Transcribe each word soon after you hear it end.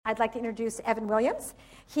I'd like to introduce Evan Williams.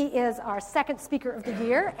 He is our second speaker of the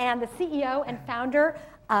year and the CEO and founder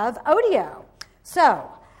of Odeo.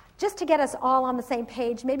 So, just to get us all on the same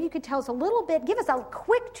page, maybe you could tell us a little bit, give us a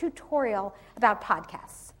quick tutorial about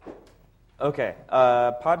podcasts. Okay,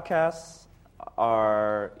 podcasts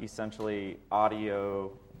are essentially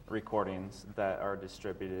audio recordings that are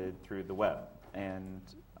distributed through the web. And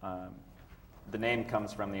the name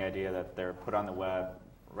comes from the idea that they're put on the web,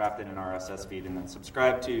 wrapped in an RSS feed, and then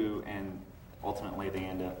subscribed to, and ultimately they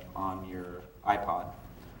end up on your iPod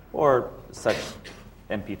or such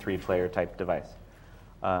MP3 player type device.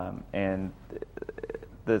 And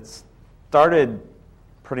that started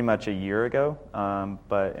pretty much a year ago,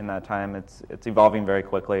 but in that time it's evolving very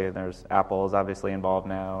quickly. There's Apple is obviously involved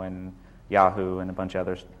now, and Yahoo and a bunch of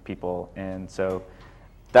other people, and so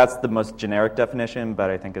that's the most generic definition, but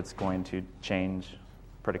I think it's going to change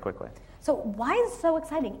pretty quickly. So why is it so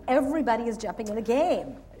exciting? Everybody is jumping in the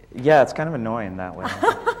game. Yeah, it's kind of annoying that way.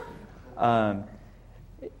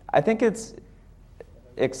 I think it's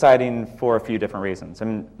exciting for a few different reasons. I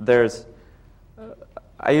mean,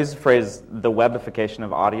 I use the phrase the webification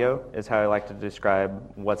of audio is how I like to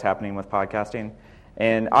describe what's happening with podcasting.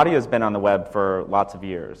 And audio has been on the web for lots of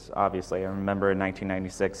years, obviously. I remember in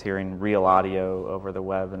 1996 hearing real audio over the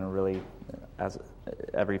web, and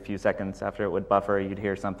every few seconds after it would buffer, you'd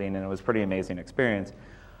hear something, and it was a pretty amazing experience.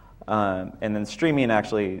 And then streaming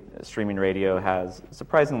radio has a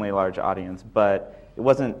surprisingly large audience, but it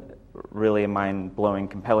wasn't really a mind-blowing,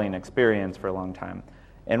 compelling experience for a long time.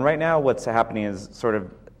 And right now what's happening is sort of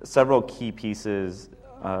several key pieces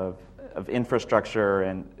of infrastructure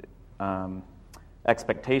and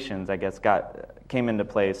expectations, I guess, came into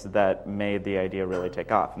place that made the idea really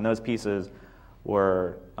take off. And those pieces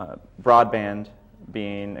were broadband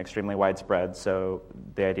being extremely widespread, so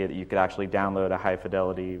the idea that you could actually download a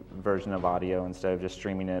high-fidelity version of audio instead of just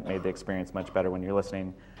streaming it made the experience much better when you're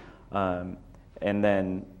listening. And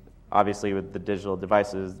then, obviously, with the digital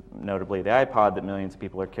devices, notably the iPod that millions of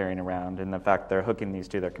people are carrying around, and the fact they're hooking these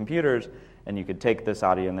to their computers, and you could take this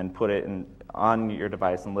audio and then put it on your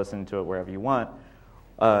device and listen to it wherever you want,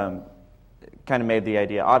 kind of made the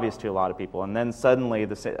idea obvious to a lot of people. And then suddenly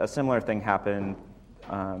a similar thing happened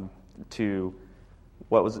to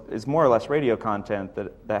what is more or less radio content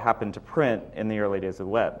that happened to print in the early days of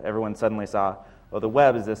the web. Everyone suddenly saw, oh, the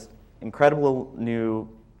web is this incredible new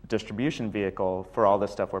distribution vehicle for all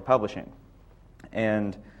this stuff we're publishing.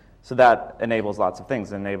 And so that enables lots of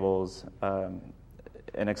things. It enables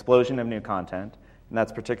an explosion of new content, and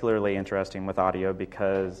that's particularly interesting with audio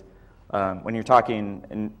because when you're talking,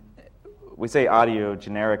 and we say audio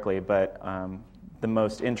generically, but the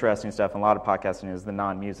most interesting stuff in a lot of podcasting is the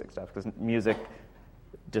non-music stuff, because music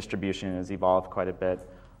distribution has evolved quite a bit,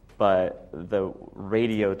 but the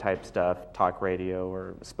radio type stuff, talk radio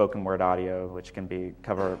or spoken word audio, which can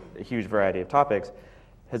cover a huge variety of topics,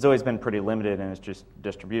 has always been pretty limited in its just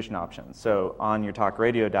distribution options. So on your talk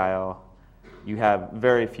radio dial, you have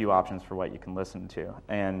very few options for what you can listen to.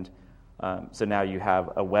 And so now you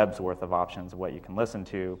have a web's worth of options of what you can listen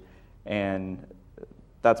to, and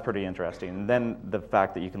that's pretty interesting. And then the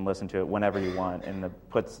fact that you can listen to it whenever you want, and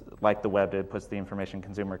like the web did, puts the information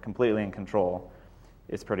consumer completely in control,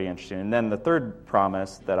 is pretty interesting. And then the third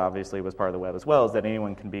promise that obviously was part of the web as well is that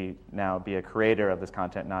anyone can now be a creator of this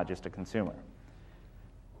content, not just a consumer.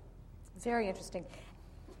 Very interesting.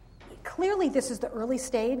 Clearly this is the early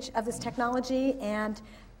stage of this technology, and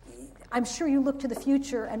I'm sure you look to the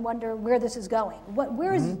future and wonder where this is going.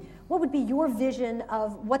 What would be your vision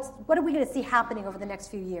of what are we going to see happening over the next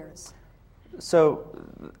few years? So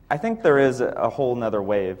I think there is a whole nother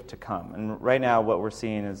wave to come. And right now what we're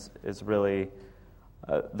seeing is really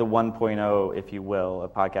the 1.0, if you will,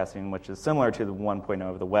 of podcasting, which is similar to the 1.0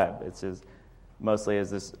 of the web. It's mostly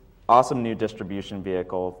as this awesome new distribution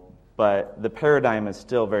vehicle, but the paradigm is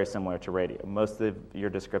still very similar to radio. Most of your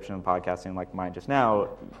description of podcasting, like mine just now,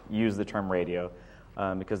 use the term radio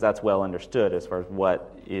because that's well understood as far as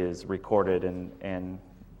what is recorded and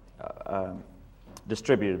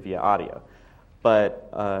distributed via audio.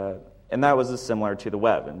 And that was similar to the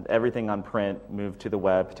web. And everything on print moved to the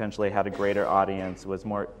web, potentially had a greater audience, was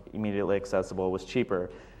more immediately accessible, was cheaper.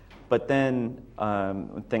 But then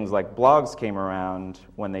things like blogs came around,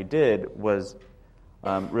 when they did, was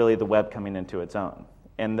really the web coming into its own.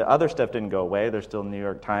 And the other stuff didn't go away. There's still New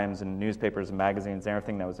York Times and newspapers and magazines and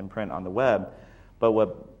everything that was in print on the web. But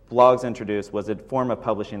what blogs introduced was a form of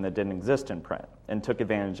publishing that didn't exist in print and took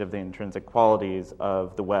advantage of the intrinsic qualities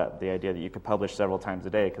of the web, the idea that you could publish several times a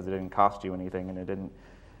day because it didn't cost you anything and it didn't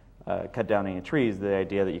cut down any trees, the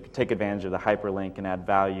idea that you could take advantage of the hyperlink and add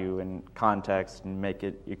value and context and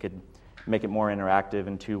you could make it more interactive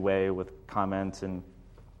and two-way with comments and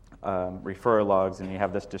refer logs, and you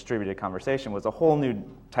have this distributed conversation, was a whole new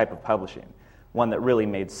type of publishing, one that really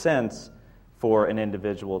made sense for an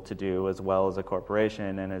individual to do as well as a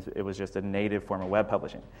corporation, and it was just a native form of web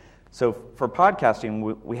publishing. So for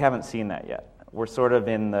podcasting, we haven't seen that yet. We're sort of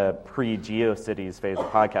in the pre-GeoCities phase of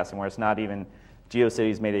podcasting, where it's not even,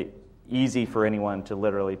 GeoCities made it easy for anyone to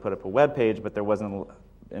literally put up a web page, but there wasn't,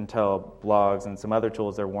 until blogs and some other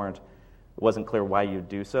tools, it wasn't clear why you'd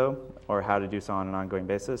do so or how to do so on an ongoing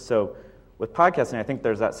basis. So with podcasting, I think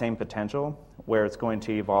there's that same potential where it's going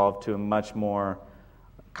to evolve to a much more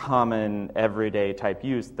common, everyday type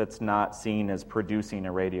use that's not seen as producing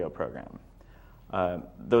a radio program.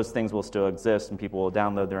 Those things will still exist and people will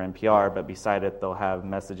download their NPR, but beside it they'll have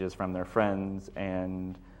messages from their friends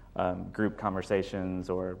and group conversations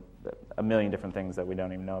or a million different things that we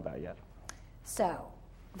don't even know about yet. So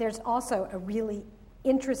there's also a really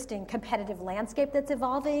interesting competitive landscape that's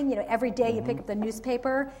evolving. You know, every day you pick up the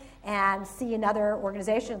newspaper and see another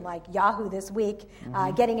organization like Yahoo this week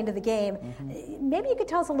getting into the game. Maybe you could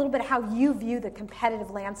tell us a little bit how you view the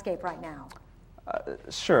competitive landscape right now.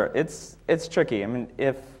 Sure, it's tricky. I mean,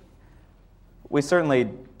 we certainly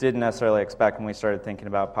didn't necessarily expect when we started thinking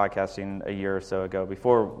about podcasting a year or so ago,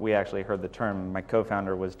 before we actually heard the term, my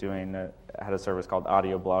co-founder was had a service called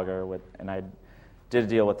Audio Blogger, and I did a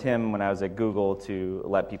deal with him when I was at Google to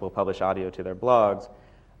let people publish audio to their blogs,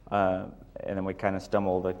 and then we kind of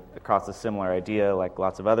stumbled across a similar idea, like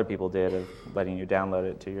lots of other people did, of letting you download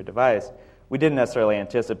it to your device. We didn't necessarily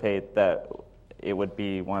anticipate that it would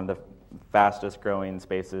be one of the fastest growing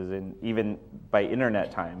spaces, and even by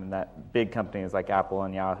internet time, and that big companies like Apple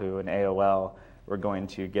and Yahoo and AOL were going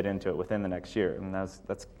to get into it within the next year. And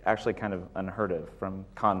that's actually kind of unheard of, from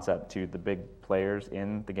concept to the big players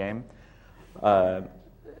in the game. But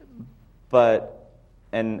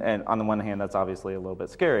on the one hand, that's obviously a little bit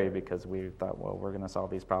scary, because we thought, well, we're going to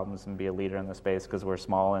solve these problems and be a leader in the space because we're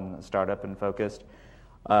small and startup and focused.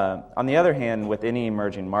 On the other hand, with any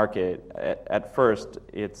emerging market, at first,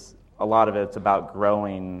 a lot of it's about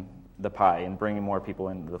growing the pie and bringing more people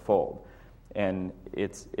into the fold. And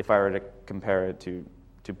if I were to compare it to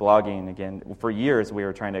blogging, again, for years we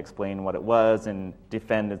were trying to explain what it was and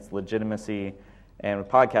defend its legitimacy. And with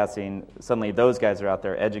podcasting, suddenly those guys are out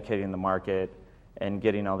there educating the market and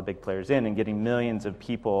getting all the big players in and getting millions of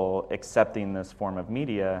people accepting this form of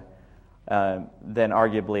media. Then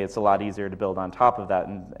arguably it's a lot easier to build on top of that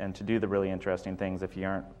and to do the really interesting things if you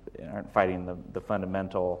aren't fighting the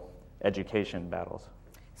fundamental education battles.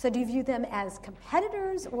 So do you view them as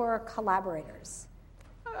competitors or collaborators?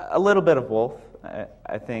 A little bit of both.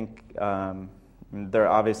 I think they're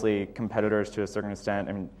obviously competitors to a certain extent.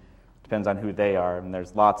 I mean, depends on who they are. And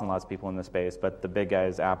there's lots and lots of people in the space, but the big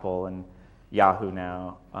guys, Apple and Yahoo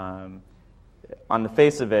now, on the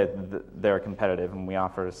face of it, they're competitive, and we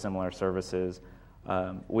offer similar services.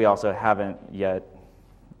 We also haven't yet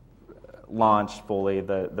launched fully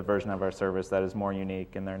the version of our service that is more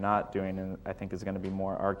unique, and they're not doing, and I think is going to be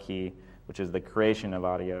more our key, which is the creation of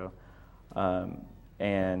audio.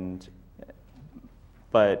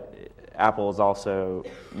 But Apple has also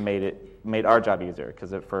made our job easier,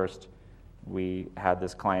 because at first we had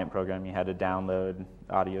this client program. You had to download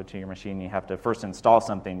audio to your machine. You have to first install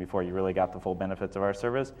something before you really got the full benefits of our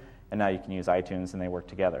service. And now you can use iTunes, and they work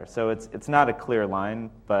together. So it's not a clear line,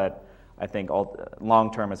 but I think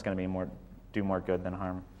long term it's going to do more good than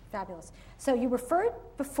harm. Fabulous. So you referred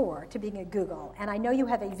before to being at Google, and I know you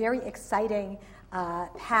have a very exciting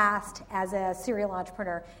past as a serial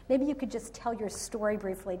entrepreneur. Maybe you could just tell your story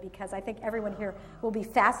briefly, because I think everyone here will be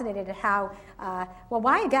fascinated at how,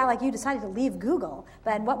 why a guy like you decided to leave Google,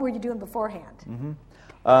 and what were you doing beforehand?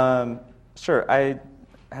 Sure. I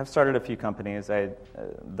have started a few companies.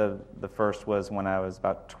 The first was when I was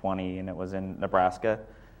about 20, and it was in Nebraska,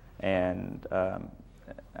 and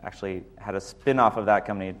actually had a spin-off of that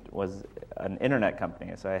company. Was an internet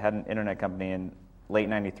company. So I had an internet company in late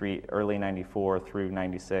 93, early 94 through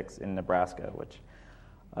 96 in Nebraska, which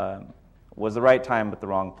was the right time but the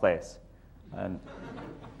wrong place. And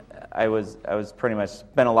I was pretty much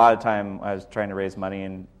spent a lot of time. I was trying to raise money,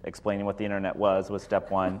 and explaining what the internet was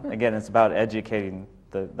step one. Again, it's about educating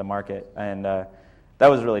the market, and that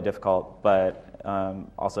was really difficult, but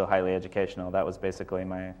also highly educational. That was basically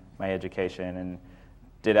my education, and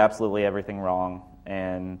did absolutely everything wrong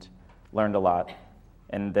and learned a lot,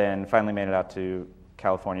 and then finally made it out to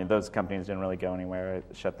California. Those companies didn't really go anywhere.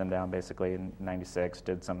 I shut them down basically in 96,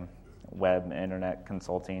 did some web, internet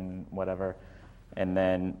consulting, whatever, and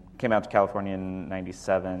then came out to California in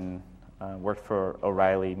 97, worked for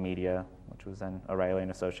O'Reilly Media, which was then O'Reilly &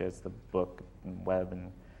 Associates, the book and web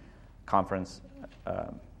and conference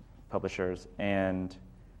publishers, and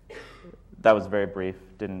that was very brief.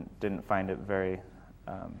 Didn't find it very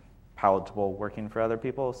palatable working for other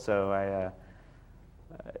people, so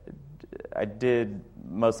I did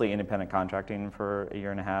mostly independent contracting for a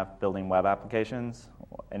year and a half, building web applications,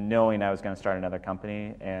 and knowing I was going to start another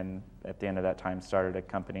company, and at the end of that time started a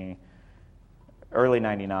company early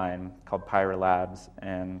 '99 called Pyra Labs,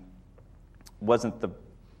 and wasn't the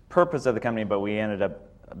purpose of the company, but we ended up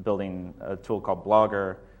building a tool called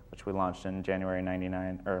Blogger, which we launched in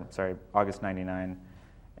August '99,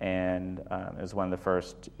 and it was one of the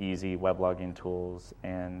first easy weblogging tools,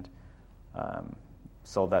 and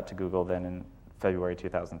sold that to Google then in February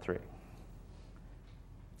 2003.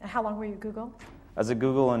 And how long were you at Google? I was at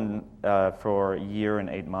Google for a year and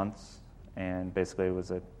 8 months, and basically was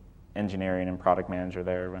an engineering and product manager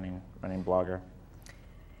there running Blogger.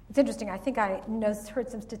 It's interesting. I think I heard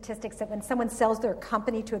some statistics that when someone sells their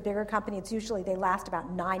company to a bigger company, it's usually they last about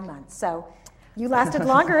 9 months. So you lasted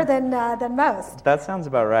longer than most. That sounds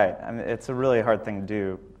about right. I mean, it's a really hard thing to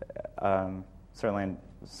do. Certainly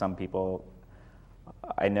some people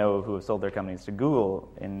I know who have sold their companies to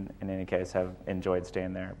Google, in any case, have enjoyed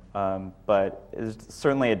staying there. But it's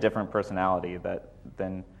certainly a different personality that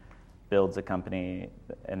then builds a company,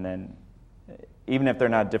 and then even if they're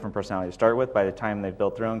not a different personality to start with, by the time they've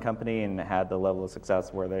built their own company and had the level of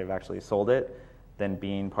success where they've actually sold it, then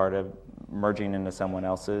being part of merging into someone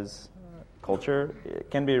else's culture, it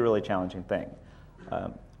can be a really challenging thing.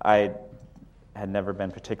 I had never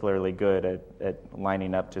been particularly good at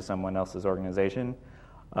lining up to someone else's organization,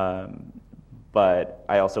 but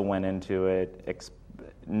I also went into it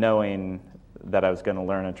knowing that I was going to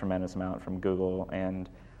learn a tremendous amount from Google and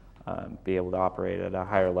be able to operate at a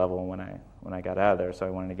higher level when I got out of there. So I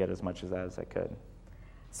wanted to get as much of that as I could.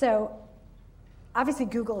 So obviously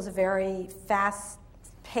Google is a very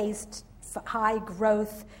fast-paced,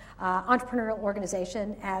 high-growth entrepreneurial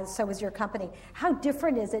organization, as so is your company. How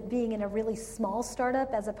different is it being in a really small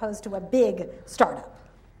startup as opposed to a big startup?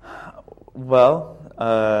 Well,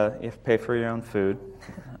 you have to pay for your own food.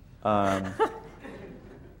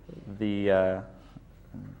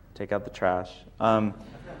 Take out the trash.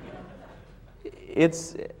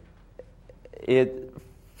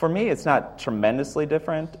 For me, it's not tremendously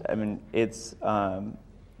different. I mean, it's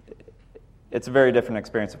a very different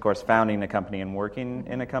experience, of course, founding a company and working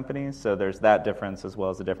in a company. So there's that difference as well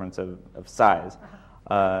as the difference of size.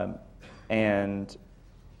 And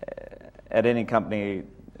at any company,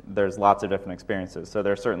 there's lots of different experiences. So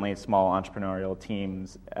there are certainly small entrepreneurial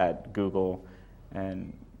teams at Google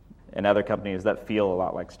and other companies that feel a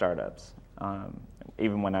lot like startups.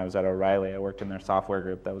 Even when I was at O'Reilly, I worked in their software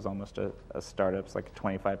group that was almost a startup. It's like a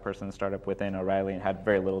 25-person startup within O'Reilly and had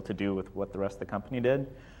very little to do with what the rest of the company did.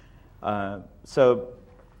 So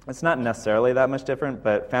it's not necessarily that much different,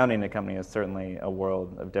 but founding a company is certainly a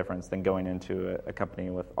world of difference than going into a company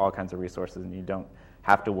with all kinds of resources, and you don't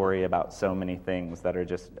have to worry about so many things that are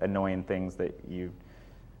just annoying things that you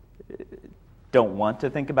don't want to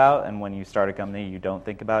think about, and when you start a company you don't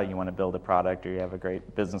think about. You want to build a product, or you have a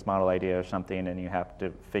great business model idea or something, and you have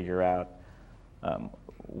to figure out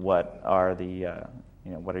what are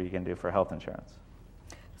what are you going to do for health insurance.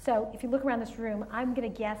 So if you look around this room, I'm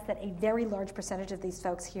going to guess that a very large percentage of these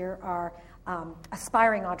folks here are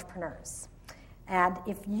aspiring entrepreneurs. And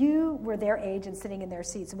if you were their age and sitting in their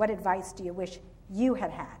seats, what advice do you wish you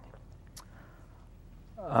had had?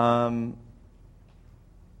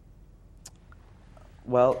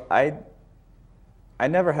 Well, I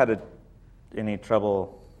never had any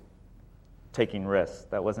trouble taking risks.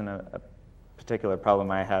 That wasn't a particular problem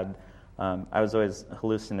I had. I was always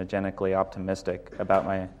hallucinogenically optimistic about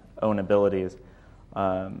my own abilities.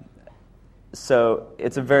 So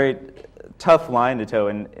it's a very tough line to toe.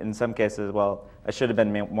 In some cases, well, I should have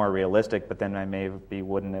been more realistic, but then I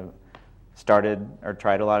wouldn't have started or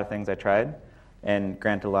tried a lot of things I tried. And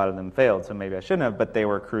granted, a lot of them failed, so maybe I shouldn't have, but they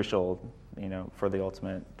were crucial, for the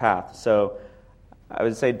ultimate path. So I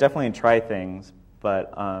would say definitely try things,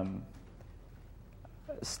 but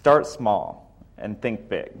start small and think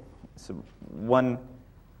big. So one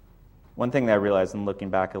thing that I realized in looking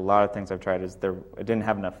back, a lot of things I've tried is I didn't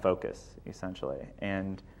have enough focus, essentially.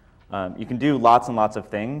 And you can do lots and lots of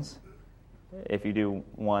things if you do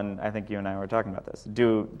one. I think you and I were talking about this.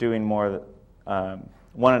 Doing more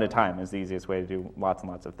one at a time is the easiest way to do lots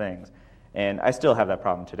and lots of things. And I still have that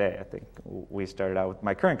problem today. I think we started out with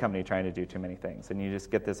my current company trying to do too many things. And you just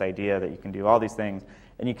get this idea that you can do all these things,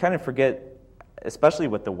 and you kind of forget, especially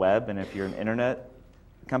with the web, and if you're an internet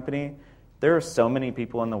company, there are so many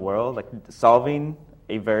people in the world. Like, solving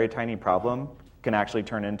a very tiny problem can actually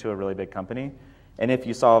turn into a really big company. And if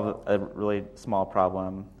you solve a really small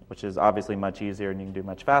problem, which is obviously much easier and you can do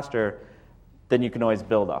much faster, then you can always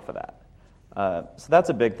build off of that. So that's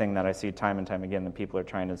a big thing that I see time and time again, that people are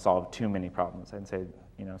trying to solve too many problems. I'd say,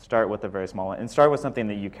 start with a very small one, and start with something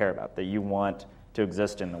that you care about, that you want to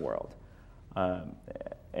exist in the world.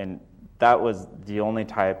 And that was the only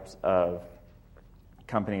types of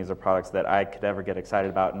companies or products that I could ever get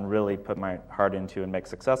excited about and really put my heart into and make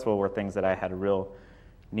successful, were things that I had a real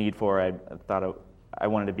need for. I thought I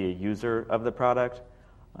wanted to be a user of the product.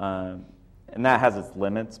 And that has its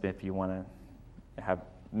limits. If you want to have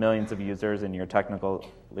millions of users and you're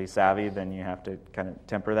technically savvy, then you have to kind of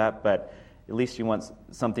temper that. But at least you want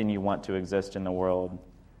something you want to exist in the world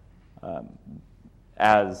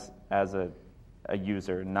as a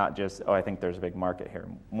user, not just, I think there's a big market here.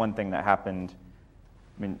 One thing that happened,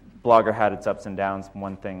 Blogger had its ups and downs.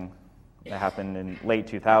 One thing that happened in late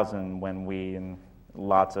 2000, when we and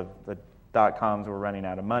lots of the .coms were running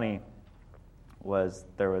out of money, was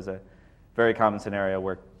there was a very common scenario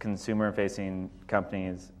where consumer-facing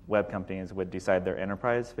companies, web companies, would decide they're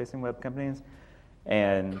enterprise-facing web companies.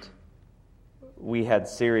 And we had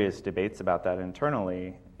serious debates about that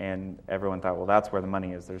internally, and everyone thought, well, that's where the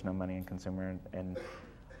money is. There's no money in consumer, and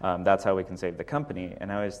that's how we can save the company.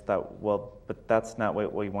 And I always thought, well, but that's not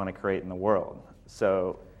what we want to create in the world.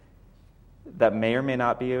 So that may or may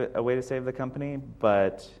not be a way to save the company,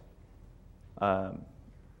 but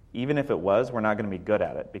even if it was, we're not going to be good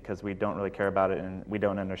at it because we don't really care about it and we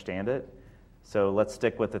don't understand it. So let's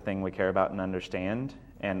stick with the thing we care about and understand.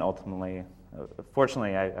 And ultimately,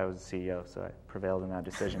 fortunately, I was the CEO, so I prevailed in that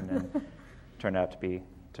decision and turned out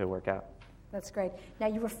to work out. That's great. Now,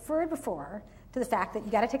 you referred before to the fact that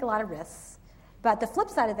you got to take a lot of risks, but the flip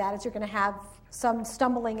side of that is you're going to have some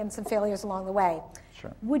stumbling and some failures along the way.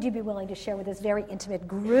 Sure. Would you be willing to share with this very intimate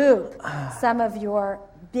group some of your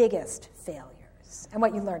biggest failures and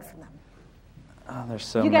what you learned from them? Oh, there's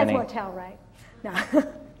so many. You guys many. won't tell, right?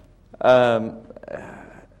 No.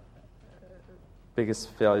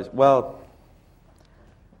 Biggest failures. Well,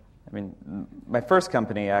 my first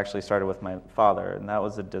company actually started with my father, and that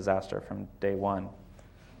was a disaster from day one.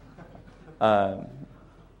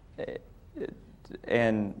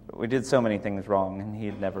 And we did so many things wrong, and he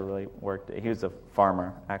had never really worked. He was a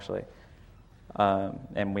farmer, actually.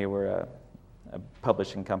 And we were a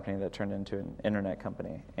publishing company that turned into an internet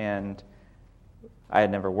company. And I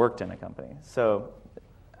had never worked in a company. So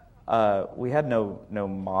we had no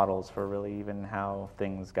models for really even how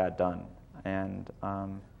things got done. And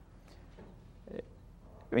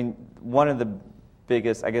one of the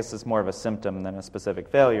biggest, I guess it's more of a symptom than a specific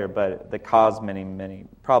failure, but that caused many, many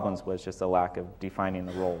problems was just a lack of defining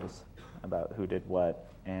the roles about who did what.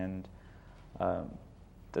 And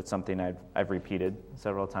that's something I've repeated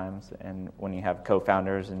several times. And when you have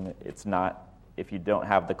co-founders and it's not, if you don't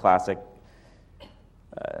have the classic,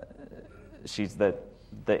 she's the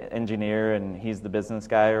engineer and he's the business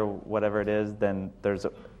guy or whatever it is, then there's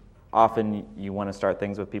often you want to start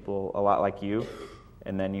things with people a lot like you,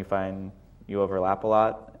 and then you find you overlap a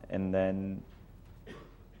lot, and then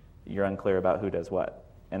you're unclear about who does what.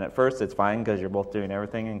 And at first it's fine because you're both doing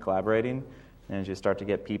everything and collaborating, and as you start to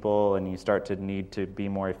get people and you start to need to be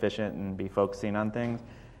more efficient and be focusing on things,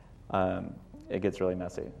 it gets really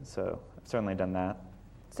messy. So I've certainly done that.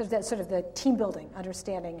 So that's sort of the team building,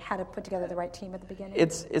 understanding how to put together the right team at the beginning?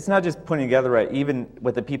 It's not just putting together right, even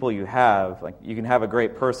with the people you have, like you can have a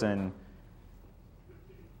great person,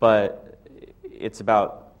 but it's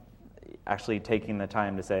about actually taking the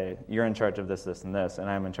time to say, you're in charge of this, this, and this, and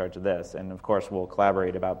I'm in charge of this. And of course, we'll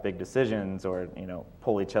collaborate about big decisions or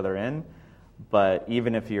pull each other in. But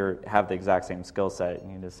even if you have the exact same skill set, you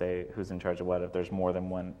need to say who's in charge of what. If there's more than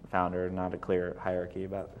one founder, not a clear hierarchy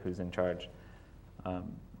about who's in charge.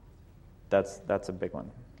 That's a big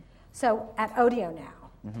one. So at Odeo now,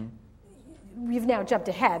 you've now jumped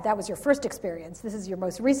ahead. That was your first experience. This is your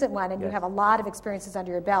most recent one, and yes. You have a lot of experiences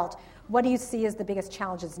under your belt. What do you see as the biggest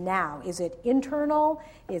challenges now? Is it internal?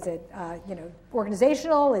 Is it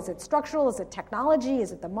organizational? Is it structural? Is it technology?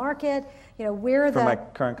 Is it the market? Where For my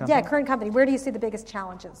current company? Yeah, current company. Where do you see the biggest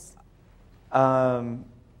challenges?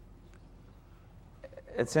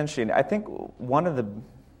 It's interesting. I think one of the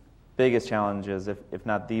biggest challenges, if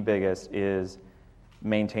not the biggest, is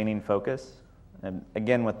maintaining focus. And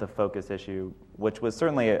again, with the focus issue, which was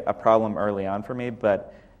certainly a problem early on for me,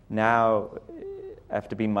 but now I have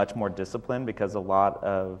to be much more disciplined because a lot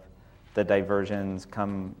of the diversions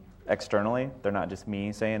come externally. They're not just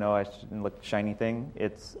me saying, I shouldn't look shiny thing.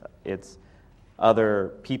 It's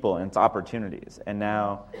other people and it's opportunities. And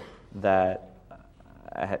now that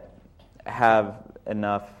I have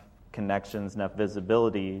enough connections, enough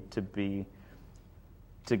visibility to be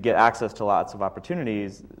to get access to lots of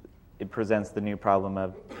opportunities, it presents the new problem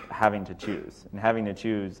of having to choose. And having to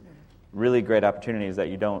choose really great opportunities that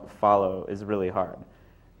you don't follow is really hard.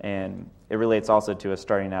 And it relates also to us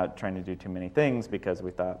starting out trying to do too many things because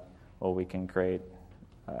we thought, well, we can create,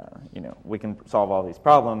 we can solve all these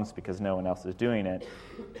problems because no one else is doing it.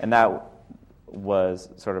 And that was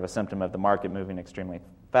sort of a symptom of the market moving extremely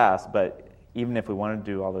fast. But even if we wanted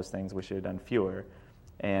to do all those things, we should have done fewer.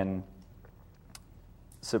 And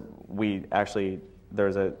so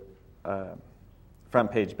there's a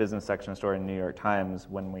front page business section story in the New York Times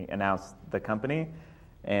when we announced the company,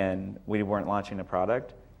 and we weren't launching a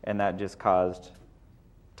product, and that just caused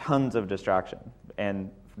tons of distraction, and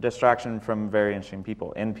distraction from very interesting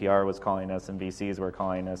people. NPR was calling us, and VCs were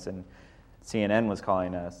calling us, and CNN was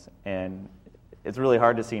calling us, and it's really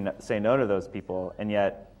hard to say no to those people, and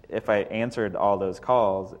yet if I answered all those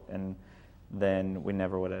calls, and then we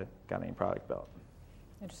never would have got any product built.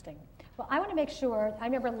 Interesting. Well, I want to make sure, I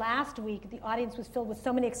remember last week the audience was filled with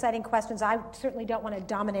so many exciting questions. I certainly don't want to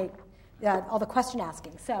dominate all the question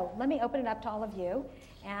asking. So let me open it up to all of you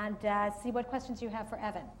and see what questions you have for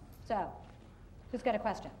Evan. So, who's got a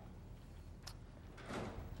question?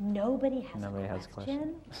 Nobody has a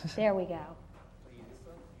question? There we go.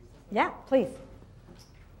 Yeah, please.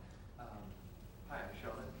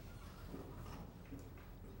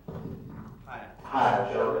 Hi,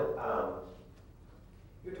 I'm Sheldon.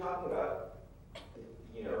 You're talking about,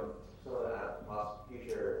 some of the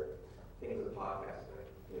future things with podcasting.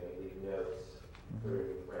 You leave notes for your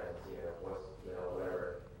friends,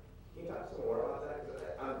 whatever. Can you talk some more about that? Because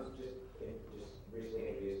I'm just recently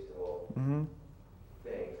introduced to the whole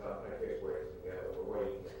thing, so I'm kind of curious where it can go, or where you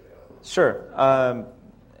think it can go. Sure.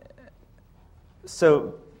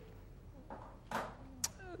 So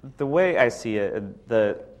the way I see it,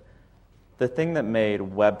 the thing that made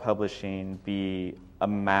web publishing be a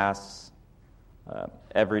mass,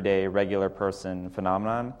 everyday, regular person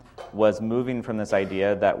phenomenon was moving from this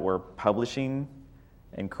idea that we're publishing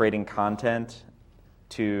and creating content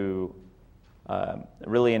to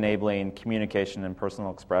really enabling communication and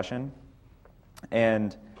personal expression.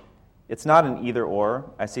 And it's not an either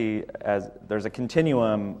or. I see as there's a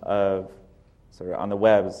continuum of sort of on the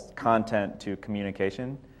web's content to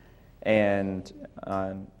communication, and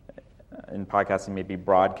in podcasting maybe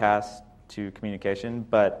broadcast to communication,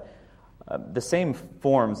 but the same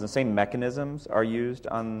forms, the same mechanisms are used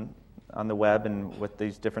on the web and with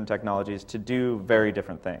these different technologies to do very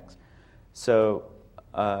different things. So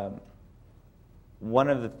one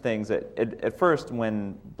of the things that, at first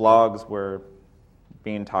when blogs were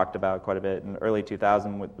being talked about quite a bit in early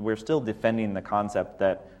 2000, we're still defending the concept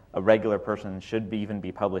that a regular person should even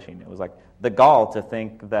be publishing. It was like the gall to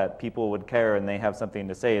think that people would care and they have something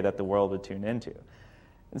to say that the world would tune into.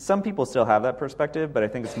 And some people still have that perspective, but I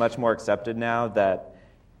think it's much more accepted now that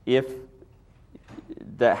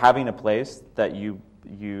that having a place that you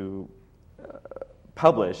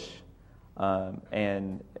publish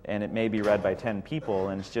and it may be read by 10 people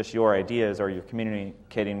and it's just your ideas, or you're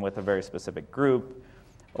communicating with a very specific group,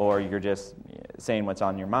 or you're just saying what's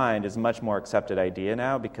on your mind, is a much more accepted idea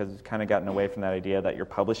now, because it's kind of gotten away from that idea that you're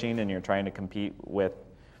publishing and you're trying to compete with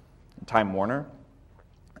Time Warner.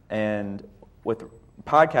 And with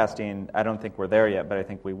podcasting, I don't think we're there yet, but I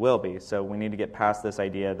think we will be. So we need to get past this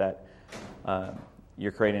idea that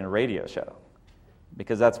you're creating a radio show,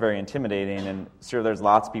 because that's very intimidating. And sure, there's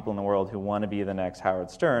lots of people in the world who want to be the next Howard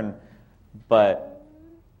Stern, but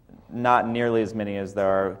not nearly as many as there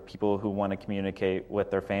are people who want to communicate with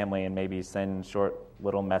their family and maybe send short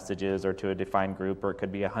little messages or to a defined group, or it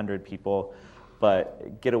could be 100 people,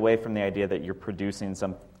 but get away from the idea that you're producing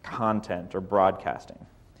some content or broadcasting.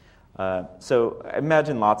 So I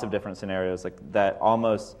imagine lots of different scenarios like that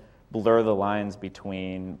almost blur the lines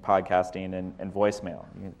between podcasting and voicemail.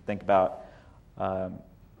 You can think about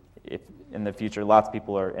if in the future lots of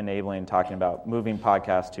people are enabling talking about moving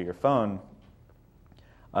podcasts to your phone,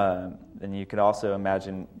 then you could also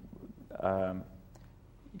imagine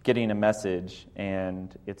getting a message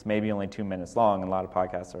and it's maybe only 2 minutes long, and a lot of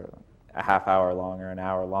podcasts are a half hour long or an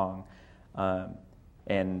hour long.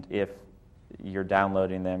 And if you're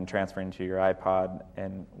downloading them, transferring to your iPod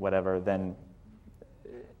and whatever, then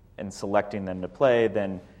and selecting them to play,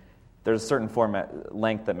 then there's a certain format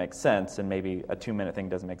length that makes sense, and maybe a 2-minute thing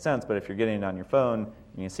doesn't make sense. But if you're getting it on your phone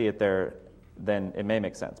and you see it there, then it may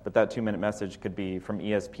make sense. But that 2-minute message could be from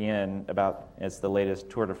ESPN about it's the latest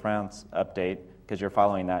Tour de France update, because you're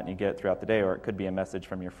following that and you get it throughout the day, or it could be a message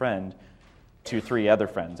from your friend to 3 other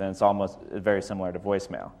friends, and it's almost very similar to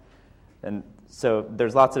voicemail. And so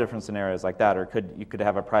there's lots of different scenarios like that, or you could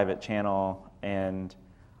have a private channel and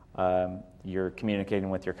you're communicating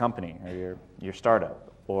with your company or your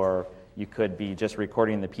startup, or you could be just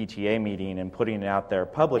recording the PTA meeting and putting it out there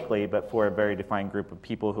publicly, but for a very defined group of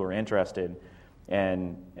people who are interested,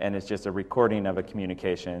 and it's just a recording of a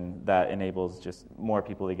communication that enables just more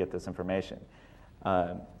people to get this information.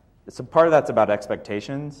 So part of that's about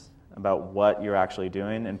expectations, about what you're actually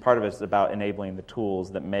doing, and part of it's about enabling the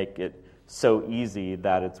tools that make it so easy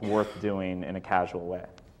that it's worth doing in a casual way.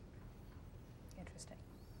 Interesting.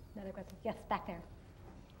 Another question? Yes, back there.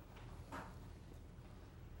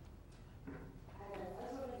 I was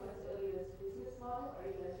wondering, what's Odio's business model? Are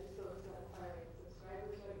you guys just focused on acquiring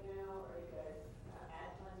subscribers right now? Are you guys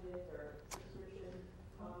ad funded or subscription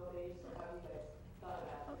model based? Or how have you guys thought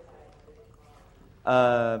about deciding the business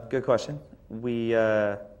model? Good question. We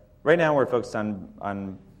right now we're focused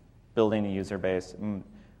on building a user base.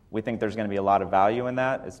 We think there's going to be a lot of value in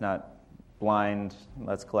that. It's not blind,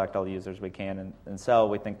 let's collect all the users we can and sell.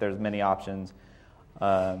 We think there's many options.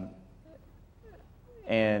 And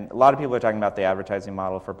a lot of people are talking about the advertising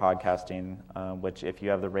model for podcasting, which if you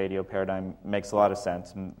have the radio paradigm, makes a lot of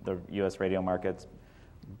sense. The U.S. radio market's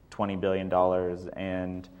 $20 billion,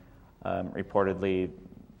 and reportedly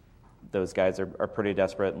those guys are pretty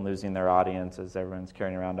desperate and losing their audience as everyone's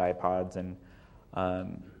carrying around iPods and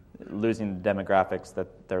losing the demographics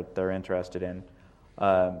that they're interested in.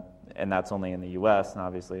 And that's only in the U.S., and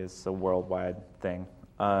obviously it's a worldwide thing.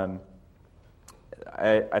 I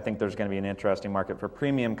think there's going to be an interesting market for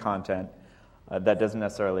premium content that doesn't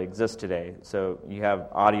necessarily exist today. So you have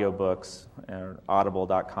audiobooks,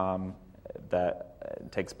 audible.com,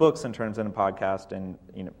 that takes books and turns into podcasts, and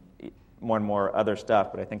more and more other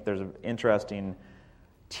stuff. But I think there's an interesting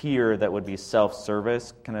tier that would be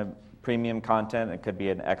self-service, kind of premium content. It could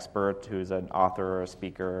be an expert who's an author or a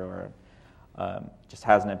speaker or just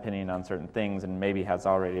has an opinion on certain things and maybe has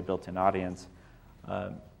already a built-in audience.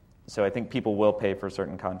 So I think people will pay for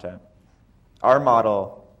certain content. Our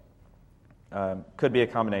model could be a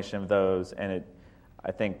combination of those, and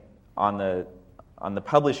I think on the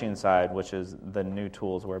publishing side, which is the new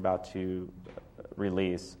tools we're about to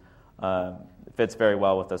release, fits very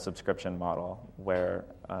well with the subscription model, where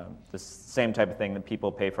the same type of thing that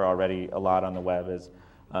people pay for already a lot on the web is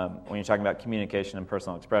when you're talking about communication and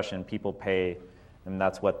personal expression, people pay, and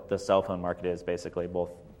that's what the cell phone market is basically.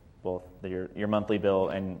 Both your monthly bill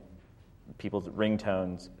and people's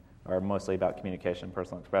ringtones are mostly about communication and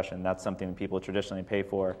personal expression. That's something that people traditionally pay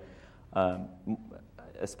for,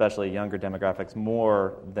 especially younger demographics,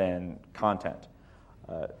 more than content.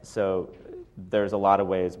 So there's a lot of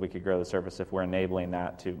ways we could grow the service if we're enabling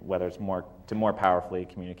that to more powerfully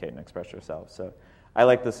communicate and express yourself. So I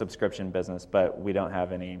like the subscription business, but we don't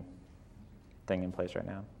have anything in place right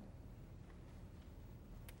now.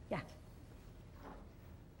 Yeah.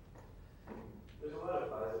 There's a lot of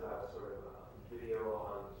buzz about sort of video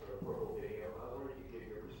on sort of portable video. I wonder if you could give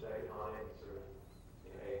your perspective on it, sort of,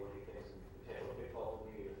 what do you think some potential pitfalls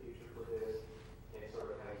will be in the future for this, and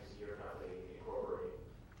sort of how you see your company incorporating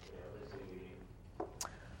this new medium.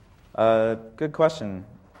 Good question.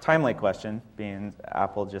 Timely question, being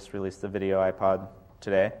Apple just released the video iPod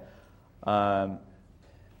today.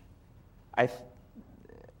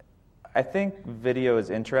 I think video is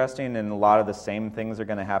interesting, and a lot of the same things are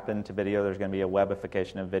going to happen to video. There's going to be a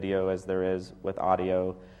webification of video as there is with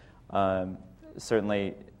audio.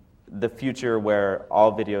 Certainly, the future where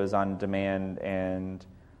all video is on demand and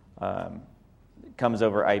comes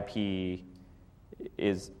over IP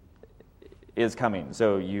is coming.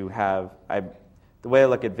 So you have, the way I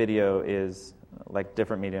look at video is like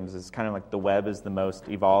different mediums is kind of like the web is the most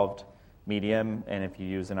evolved medium, and if you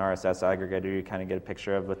use an RSS aggregator, you kind of get a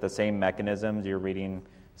picture of with the same mechanisms. You're reading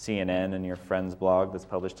CNN and your friend's blog that's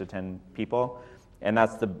published to 10 people, and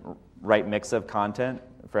that's the right mix of content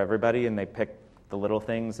for everybody, and they pick the little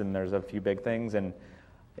things, and there's a few big things, and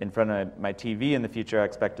in front of my TV in the future, I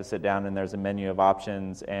expect to sit down and there's a menu of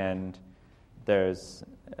options, and there's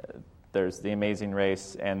The Amazing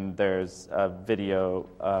Race, and there's a video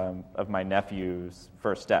of my nephew's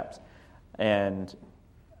first steps. And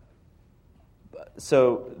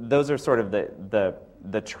so those are sort of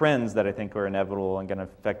the trends that I think are inevitable and going to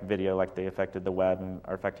affect video like they affected the web and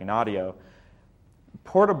are affecting audio.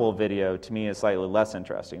 Portable video, to me, is slightly less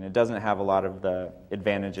interesting. It doesn't have a lot of the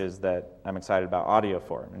advantages that I'm excited about audio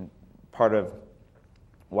for. And part of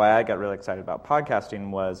why I got really excited about podcasting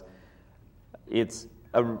was it's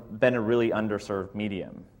been a really underserved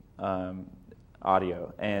medium,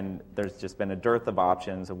 audio, and there's just been a dearth of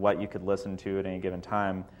options of what you could listen to at any given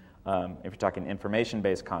time. If you're talking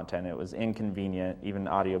information-based content, it was inconvenient, even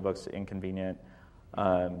audiobooks inconvenient.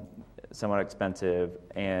 somewhat expensive,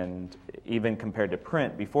 and even compared to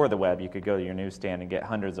print before the web, you could go to your newsstand and get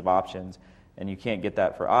hundreds of options, and you can't get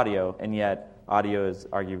that for audio, and yet audio is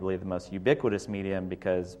arguably the most ubiquitous medium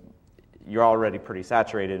because you're already pretty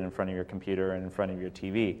saturated in front of your computer and in front of your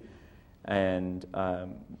TV. And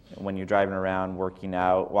when you're driving around, working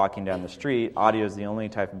out, walking down the street, audio is the only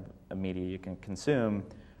type of media you can consume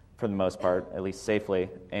for the most part, at least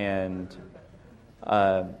safely. And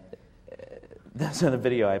so the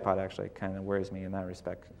video iPod actually kind of worries me in that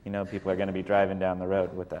respect. You know, people are going to be driving down the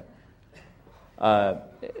road with that.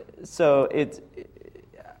 So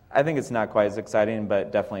I think it's not quite as exciting,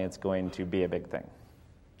 but definitely it's going to be a big thing.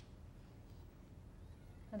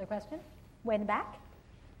 Another question? Way in the back?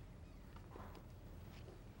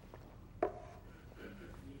 You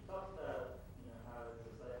talked about, how it's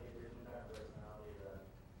a slightly different kind of personality that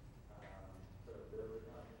sort of build a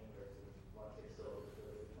company versus once it's sold to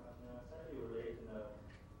build a company. It's slightly related to know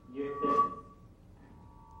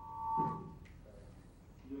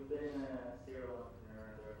you've been a serial entrepreneur,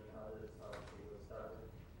 and there have been others obviously who started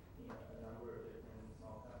a number of different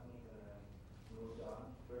small companies and then moved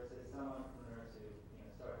on versus some entrepreneurs who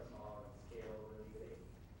start small and scale really big. Do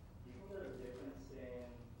you think there's a difference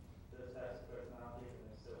in those types of personalities,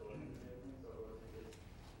 and if so, what is the difference, or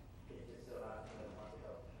was it just so happened that market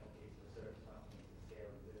opportunities for certain companies to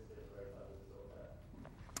scale existed whereas others sold that?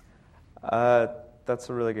 That's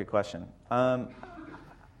a really good question.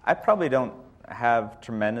 I probably don't have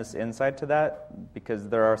tremendous insight to that because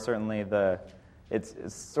there are certainly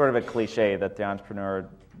it's sort of a cliche that the entrepreneur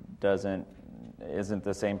isn't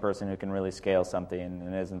the same person who can really scale something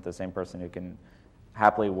and isn't the same person who can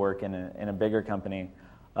happily work in a bigger company.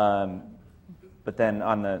 But then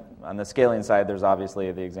on the scaling side, there's obviously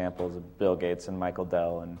the examples of Bill Gates and Michael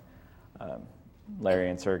Dell and Larry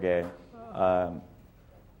and Sergey.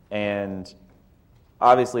 And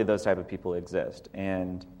obviously those type of people exist.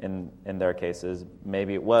 And in their cases,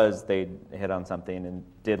 maybe it was they hit on something and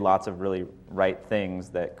did lots of really right things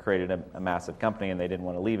that created a massive company, and they didn't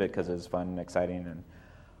want to leave it because it was fun and exciting.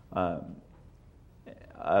 And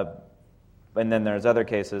then there's other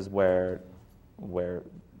cases where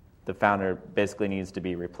the founder basically needs to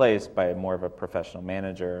be replaced by more of a professional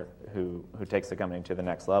manager who takes the company to the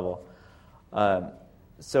next level.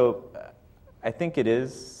 So I think it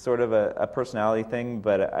is sort of a personality thing,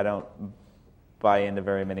 but I don't buy into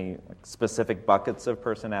very many specific buckets of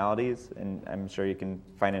personalities, and I'm sure you can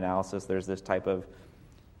find analysis. There's this type of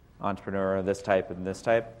entrepreneur, this type, and this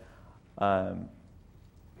type. I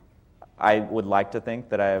would like to think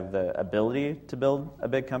that I have the ability to build a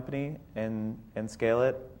big company and scale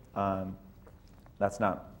it. That's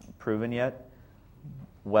not proven yet.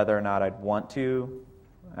 Whether or not I'd want to,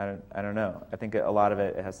 I don't know. I think a lot of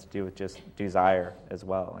it has to do with just desire as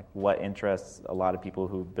well. Like what interests a lot of people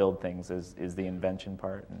who build things is the invention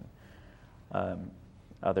part, and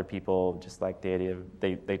other people just like the idea of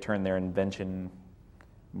they turn their invention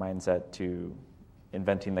mindset to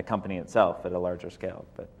inventing the company itself at a larger scale.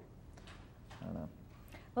 But I don't know.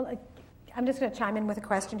 Well, I'm just going to chime in with a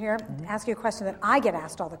question here. Ask you a question that I get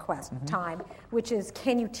asked all the time, which is,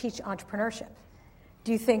 can you teach entrepreneurship?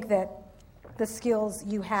 Do you think that the skills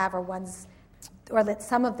you have are ones, or that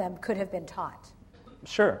some of them could have been taught?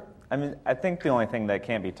 Sure. I mean, I think the only thing that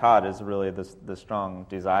can't be taught is really the strong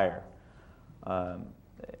desire.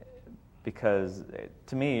 Because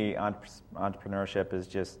to me, entrepreneurship is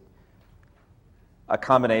just a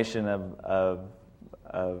combination of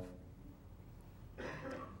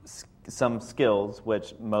some skills,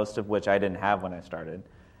 most of which I didn't have when I started,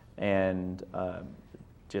 and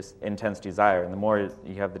just intense desire. And the more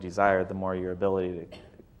you have the desire, the more your ability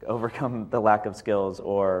to overcome the lack of skills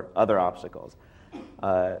or other obstacles.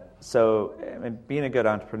 So I mean, being a good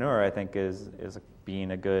entrepreneur, I think, is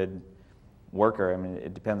being a good worker. I mean,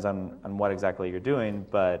 it depends on what exactly you're doing,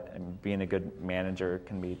 but being a good manager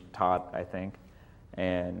can be taught, I think.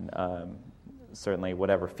 And certainly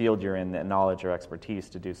whatever field you're in, the knowledge or expertise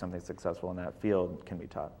to do something successful in that field can be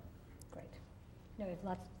taught. Great. No, we have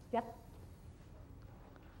lots. Yep.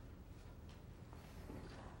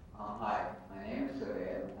 Hi, my name is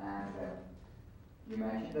Surveil, and you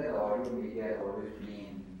mentioned that the audio media has always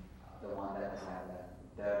been the one that has had the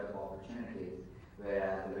dearth of opportunities,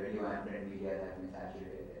 whereas the video and print media have been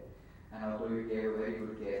saturated. And also you gave a very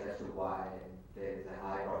good case as to why there is a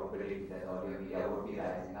high probability that audio media would be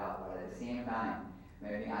rising up, but at the same time,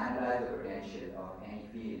 when we analyze the potential of any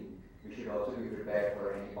field, we should also be prepared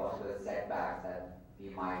for any possible setbacks that we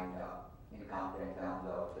might encounter in terms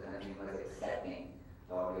of the consumers accepting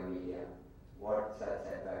the audio media. What such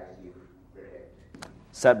setbacks do you predict?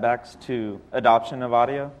 Setbacks to adoption of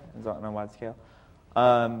audio is on a wide scale.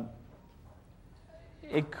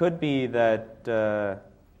 It could be that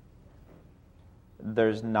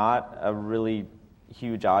there's not a really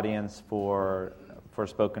huge audience for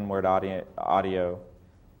spoken word audio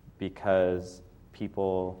because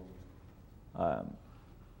people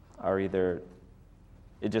are either,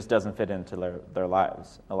 it just doesn't fit into their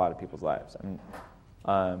lives, a lot of people's lives. I mean,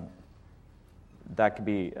 that could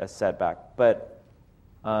be a setback. But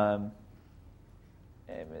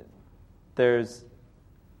there's,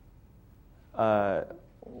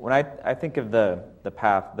 when I think of the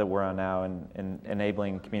path that we're on now in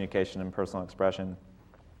enabling communication and personal expression,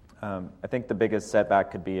 I think the biggest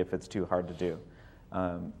setback could be if it's too hard to do,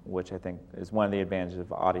 which I think is one of the advantages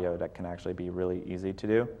of audio that can actually be really easy to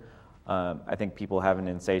do. I think people have an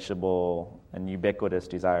insatiable and ubiquitous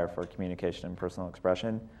desire for communication and personal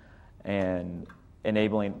expression, and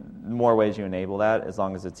enabling more ways you enable that, as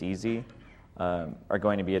long as it's easy, are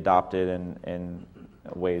going to be adopted in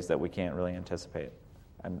ways that we can't really anticipate.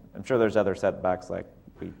 I'm sure there's other setbacks, like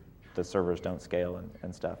the servers don't scale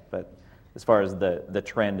and stuff, but as far as the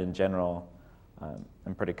trend in general,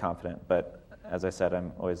 I'm pretty confident. But as I said,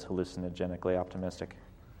 I'm always hallucinogenically optimistic.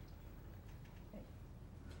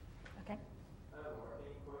 Okay. I have a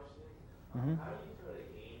marketing question. Mm-hmm. How do you try to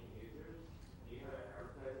gain users? Do you have an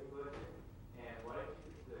advertising budget? And why do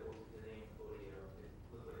you use the name Audio? It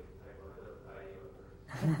looks like a typo. It does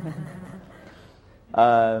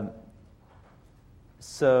audio.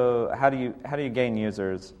 So how do you gain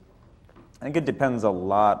users? I think it depends a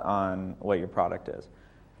lot on what your product is.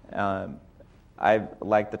 I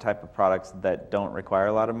like the type of products that don't require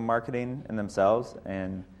a lot of marketing in themselves,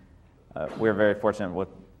 and we're very fortunate with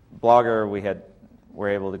Blogger. We're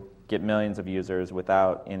able to get millions of users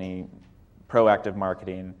without any proactive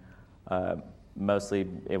marketing. Mostly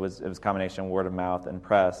it was a combination of word of mouth and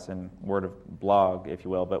press and word of blog, if you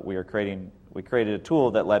will. But we created a tool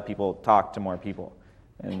that let people talk to more people,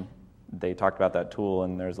 and they talked about that tool,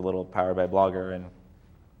 and there's a little Powered by Blogger, and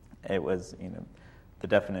it was, the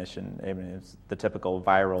definition. I mean, it's the typical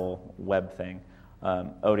viral web thing.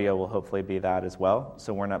 Audio will hopefully be that as well,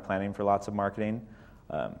 so we're not planning for lots of marketing.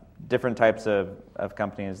 Different types of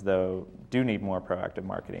companies, though, do need more proactive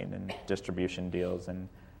marketing and distribution deals and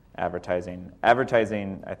advertising.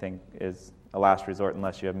 Advertising, I think, is a last resort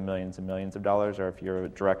unless you have millions and millions of dollars, or if you're a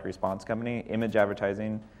direct response company. Image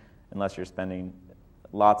advertising, unless you're spending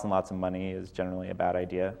lots and lots of money, is generally a bad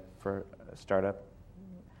idea for a startup.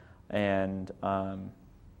 And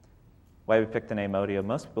why we picked the name Audio,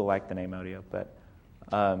 most people like the name Audio, but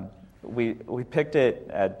we picked it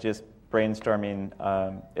at just brainstorming.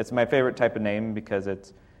 It's my favorite type of name because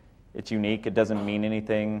it's unique. It doesn't mean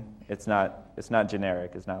anything. It's not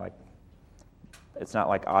generic. It's not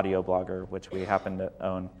like Audio Blogger, which we happen to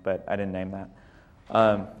own, but I didn't name that.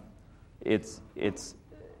 It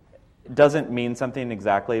doesn't mean something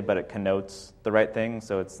exactly, but it connotes the right thing.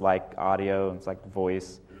 So it's like audio, it's like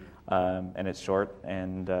voice, and it's short,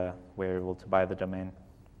 and we're able to buy the domain.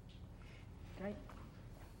 Great.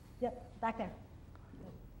 Yep, back there.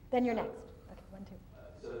 Then you're next. Okay, 1, 2.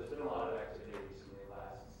 So there's been a lot of activity recently, the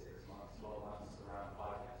last 6 months, 12 months, around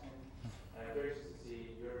podcasting. And I'm curious to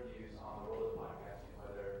see your views on the world of podcasting,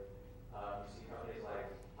 whether you see companies like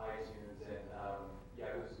iTunes and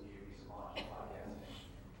Yahoo's new recent launch of podcasting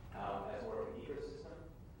as more of an ecosystem,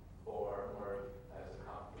 or more as a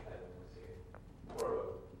competitive landscape,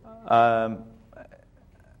 or both.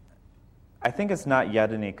 I think it's not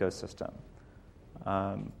yet an ecosystem.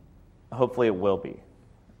 Hopefully it will be.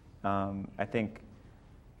 I think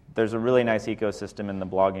there's a really nice ecosystem in the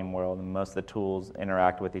blogging world, and most of the tools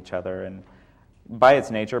interact with each other. And by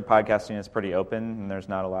its nature, podcasting is pretty open, and there's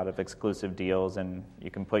not a lot of exclusive deals. And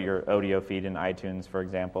you can put your audio feed in iTunes, for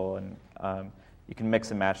example, and you can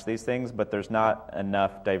mix and match these things. But there's not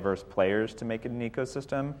enough diverse players to make it an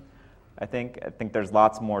ecosystem. I think there's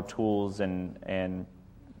lots more tools, and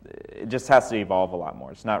it just has to evolve a lot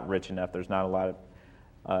more. It's not rich enough. There's not a lot of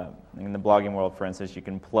in the blogging world, for instance, you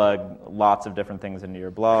can plug lots of different things into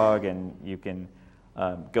your blog, and you can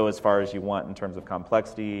go as far as you want in terms of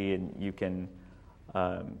complexity, and you can,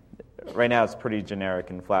 right now it's pretty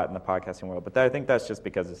generic and flat in the podcasting world, but I think that's just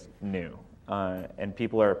because it's new. And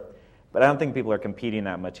people are, but I don't think people are competing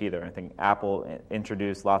that much either. I think Apple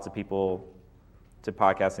introduced lots of people to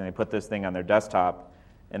podcasting. They put this thing on their desktop,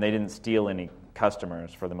 and they didn't steal any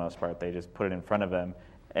customers for the most part. They just put it in front of them.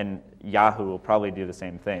 And Yahoo will probably do the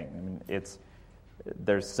same thing. I mean,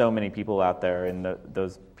 there's so many people out there, and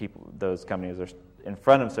those companies are in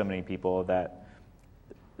front of so many people that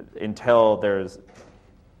until there's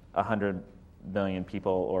 100 million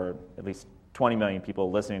people, or at least 20 million people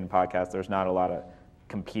listening to podcasts, there's not a lot of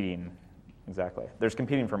competing exactly. There's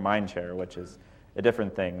competing for mind share, which is a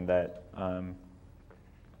different thing that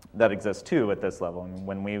that exists too at this level. And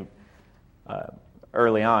when we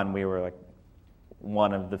early on, we were like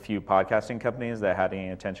one of the few podcasting companies that had any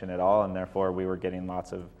attention at all, and therefore we were getting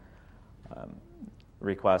lots of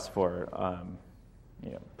requests for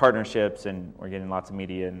partnerships, and we're getting lots of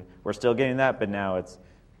media, and we're still getting that, but now it's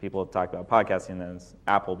people talk about podcasting as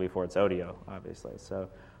Apple before it's Odeo, obviously. So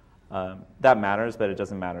that matters, but it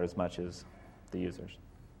doesn't matter as much as the users.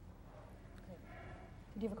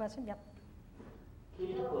 Do you have a question? Yep. Can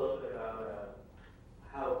you talk a little bit about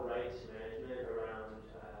how rights management around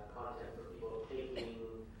content for people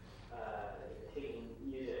taking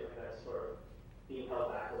music that's sort of being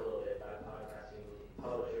held back a little bit by podcasting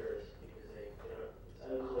publishers because it's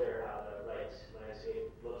unclear how the rights landscape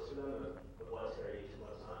looks to them of what's fair use and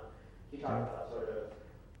what's not. Can you talk about sort of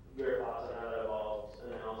your thoughts on how that evolves,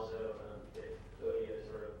 and then also if Odeo is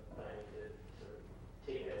sort of planning to sort of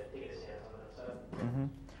take a stance on that stuff? Mm-hmm.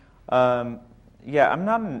 Yeah, I'm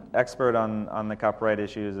not an expert on the copyright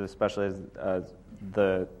issues, especially as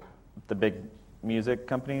the big music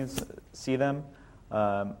companies see them.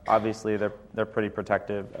 Obviously, they're pretty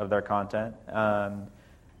protective of their content.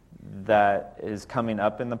 That is coming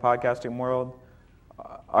up in the podcasting world.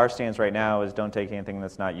 Our stance right now is don't take anything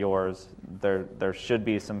that's not yours. There should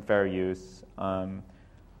be some fair use,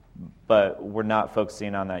 but we're not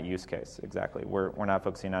focusing on that use case exactly. We're not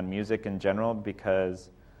focusing on music in general because,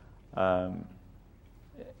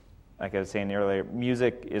 like I was saying earlier,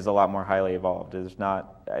 music is a lot more highly evolved. There's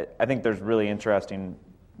not. I think there's really interesting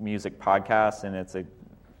music podcasts, and it's a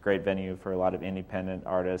great venue for a lot of independent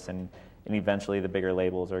artists, and eventually the bigger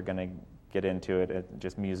labels are going to get into it.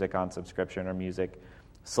 Just music on subscription or music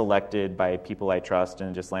selected by people I trust and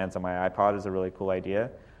it just lands on my iPod is a really cool idea.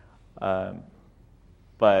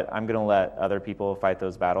 But I'm going to let other people fight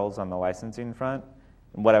those battles on the licensing front.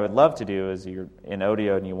 And what I would love to do is you're in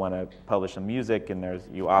Odeo and you want to publish some music, and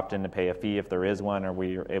you opt in to pay a fee if there is one, or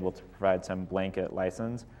we're able to provide some blanket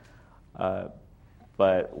license. But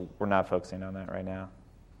we're not focusing on that right now.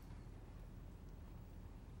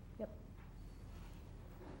 Yep.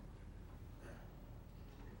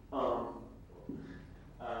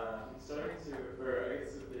 Starting to, or I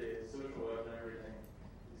guess with the social web and everything,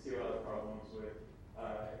 you see a lot of problems with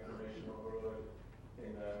information overload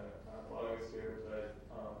in the blogosphere, but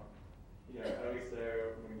at least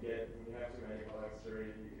there, when you have too many blogs to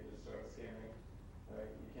read, you can just start scamming.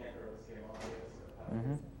 Like, you can't really scam audience, so how are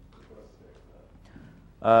you supposed to fix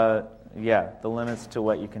that? Yeah, the limits to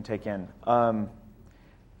what you can take in.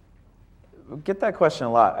 Get that question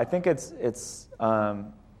a lot. I think it's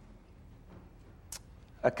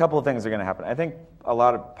a couple of things are going to happen. I think a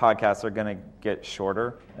lot of podcasts are going to get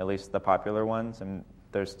shorter, at least the popular ones, and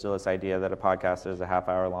there's still this idea that a podcast is a half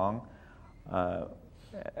hour long.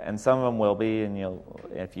 And some of them will be, and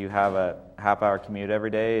if you have a half-hour commute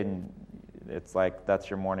every day, and it's like that's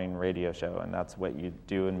your morning radio show, and that's what you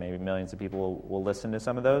do, and maybe millions of people will listen to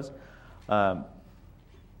some of those.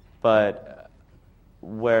 But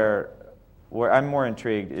where I'm more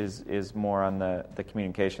intrigued is more on the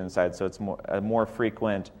communication side. So it's more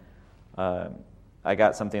frequent. I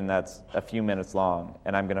got something that's a few minutes long,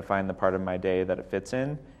 and I'm going to find the part of my day that it fits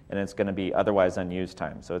in, and it's going to be otherwise unused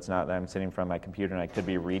time. So it's not that I'm sitting in front of my computer and I could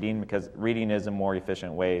be reading, because reading is a more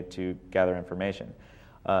efficient way to gather information,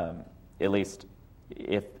 at least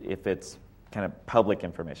if it's kind of public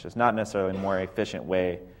information. It's not necessarily a more efficient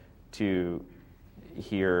way to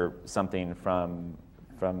hear something from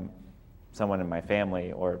someone in my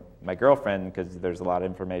family or my girlfriend, because there's a lot of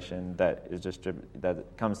information that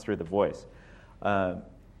comes through the voice.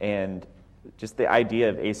 And just the idea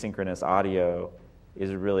of asynchronous audio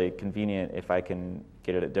is really convenient if I can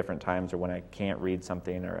get it at different times, or when I can't read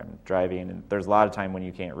something, or I'm driving, and there's a lot of time when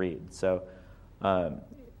you can't read. So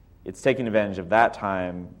it's taking advantage of that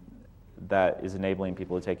time that is enabling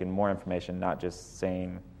people to take in more information, not just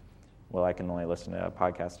saying, well, I can only listen to a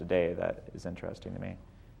podcast a day that is interesting to me.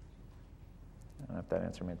 I don't know if that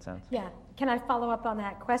answer made sense. Yeah. Can I follow up on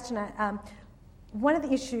that question? One of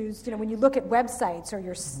the issues, when you look at websites, or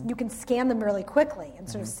you can scan them really quickly and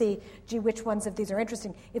sort of see, gee, which ones of these are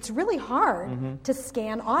interesting. It's really hard to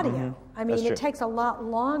scan audio. I mean, it takes a lot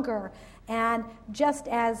longer. And just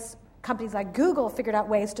as companies like Google figured out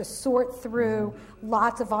ways to sort through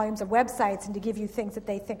lots of volumes of websites and to give you things that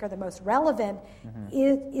they think are the most relevant,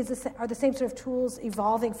 are the same sort of tools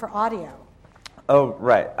evolving for audio? Oh,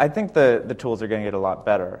 right. I think the tools are going to get a lot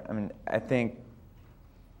better. I mean, I think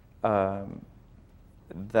the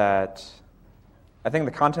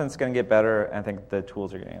content's going to get better, and I think the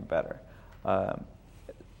tools are going to get better.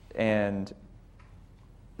 And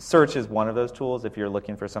search is one of those tools if you're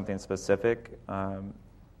looking for something specific,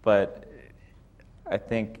 but I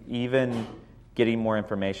think even getting more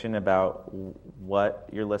information about what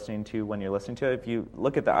you're listening to when you're listening to it. If you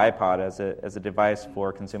look at the iPod as a device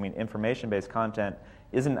for consuming information-based content,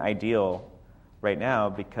 isn't ideal right now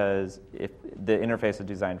because if the interface is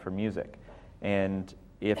designed for music. And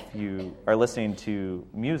if you are listening to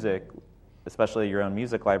music, especially your own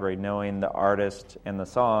music library, knowing the artist and the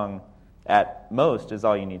song at most is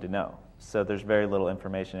all you need to know. So there's very little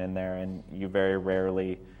information in there, and you very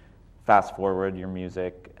rarely fast forward your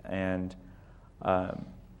music. And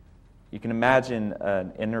you can imagine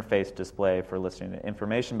an interface display for listening to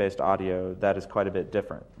information-based audio that is quite a bit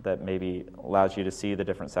different, that maybe allows you to see the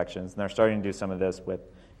different sections. And they're starting to do some of this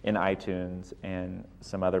in iTunes and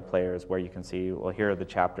some other players where you can see, well, here are the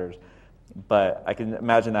chapters. But I can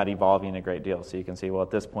imagine that evolving a great deal. So you can see, well,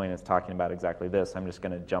 at this point it's talking about exactly this. I'm just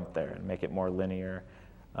going to jump there and make it more linear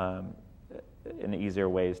and easier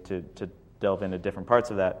ways to delve into different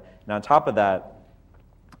parts of that. And on top of that,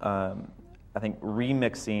 I think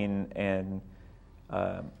remixing and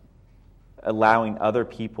allowing other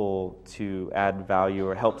people to add value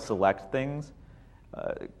or help select things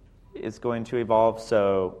is going to evolve.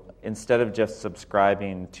 So instead of just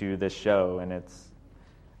subscribing to this show and it's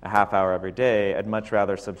a half hour every day, I'd much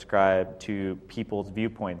rather subscribe to people's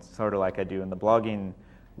viewpoints, sort of like I do in the blogging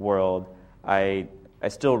world. I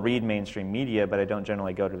still read mainstream media, but I don't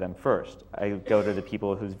generally go to them first. I go to the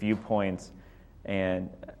people whose viewpoints and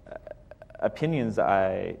opinions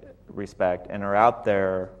I respect and are out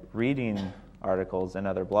there reading articles and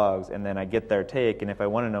other blogs, and then I get their take, and if I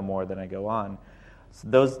want to know more, then I go on. So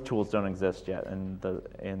those tools don't exist yet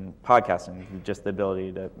in podcasting, just the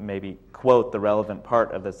ability to maybe quote the relevant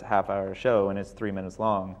part of this half-hour show, and it's 3 minutes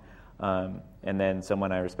long, and then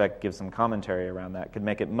someone I respect gives some commentary around that, could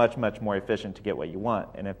make it much, much more efficient to get what you want.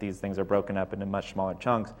 And if these things are broken up into much smaller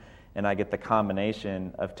chunks, and I get the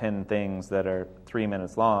combination of 10 things that are 3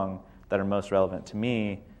 minutes long that are most relevant to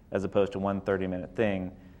me, as opposed to one 30-minute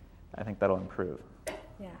thing, I think that'll improve.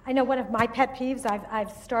 Yeah, I know one of my pet peeves,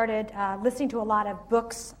 I've started listening to a lot of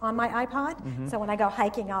books on my iPod. Mm-hmm. So when I go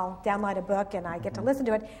hiking, I'll download a book and I get to listen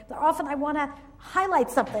to it. But often I want to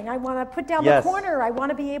highlight something. I want to put down the corner. I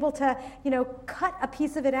want to be able to, cut a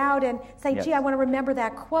piece of it out and say, gee, I want to remember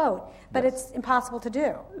that quote. But it's impossible to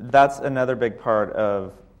do. That's another big part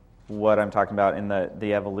of what I'm talking about in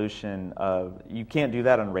the evolution of, you can't do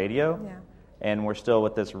that on radio. Yeah. And we're still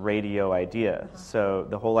with this radio idea. Uh-huh. So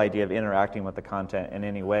the whole idea of interacting with the content in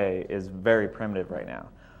any way is very primitive right now.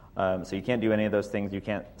 So you can't do any of those things. You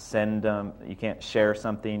can't send them. You can't share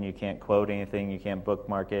something. You can't quote anything. You can't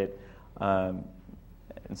bookmark it.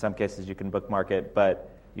 In some cases you can bookmark it,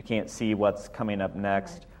 but you can't see what's coming up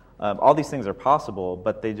next. Right. All these things are possible,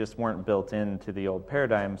 but they just weren't built into the old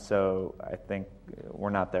paradigm, so I think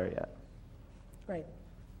we're not there yet. Great.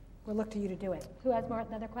 We'll look to you to do it. Who has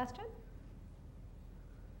another question?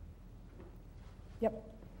 Yep.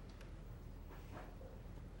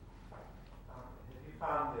 Have you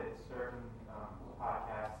found that certain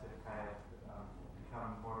podcasts have kind of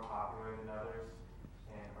become more popular than others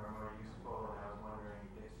and are more useful? And I was wondering,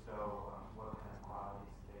 if so, what kind of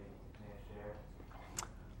qualities they may share?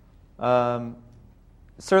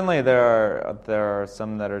 Certainly, there are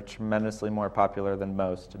some that are tremendously more popular than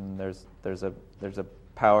most, and there's a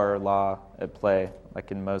power law at play,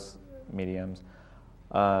 like in most mediums.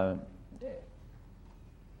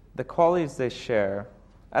 The qualities they share,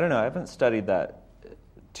 I don't know, I haven't studied that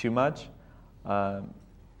too much.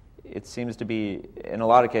 It seems to be, in a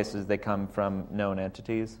lot of cases, they come from known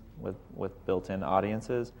entities with built-in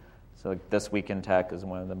audiences. So like This Week in Tech is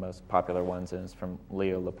one of the most popular ones, and it's from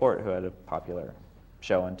Leo Laporte, who had a popular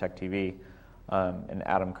show on Tech TV, and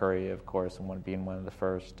Adam Curry, of course, and being one of the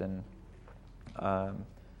first.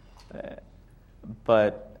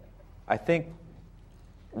 But I think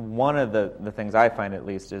one of the things I find, at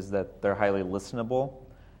least, is that they're highly listenable.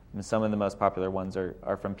 And some of the most popular ones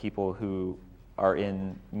are from people who are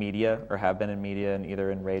in media or have been in media and either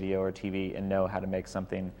in radio or TV and know how to make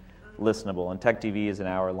something listenable. And Tech TV is an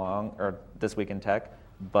hour long, or This Week in Tech,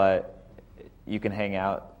 but you can hang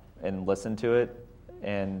out and listen to it,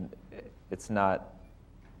 and it's not.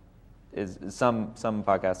 Some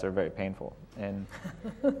podcasts are very painful, and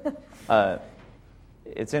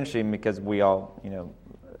it's interesting because we all,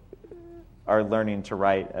 are learning to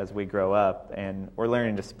write as we grow up, and we're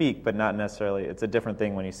learning to speak, but not necessarily. It's a different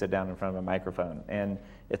thing when you sit down in front of a microphone, and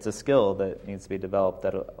it's a skill that needs to be developed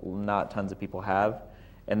that not tons of people have,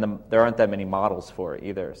 and there aren't that many models for it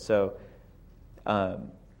either. So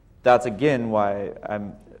that's again why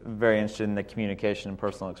I'm very interested in the communication and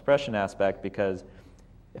personal expression aspect, because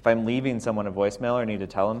if I'm leaving someone a voicemail or need to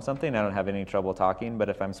tell them something, I don't have any trouble talking. But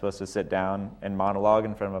if I'm supposed to sit down and monologue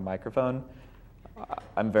in front of a microphone,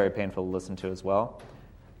 I'm very painful to listen to as well.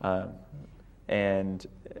 And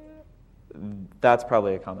that's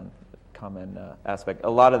probably a common aspect. A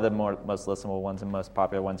lot of the most listenable ones and most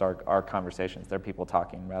popular ones are conversations. They're people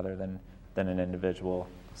talking rather than an individual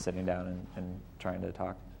sitting down and trying to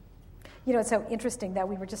talk. You know, it's so interesting that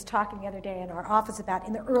we were just talking the other day in our office about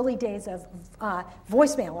in the early days of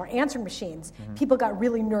voicemail or answering machines, people got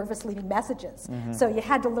really nervous leaving messages. So you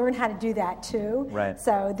had to learn how to do that too. Right.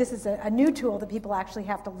 So this is a new tool that people actually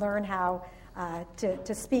have to learn how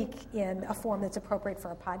to speak in a form that's appropriate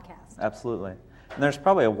for a podcast. Absolutely. And there's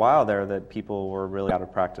probably a while there that people were really out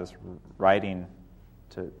of practice writing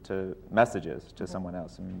to messages to someone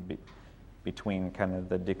else. I mean, between kind of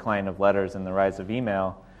the decline of letters and the rise of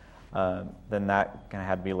email, then that kind of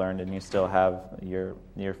had to be learned, and you still have your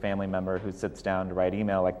family member who sits down to write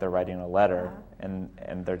email like they're writing a letter, and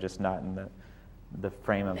they're just not in the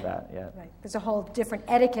frame of that yet. Right. There's a whole different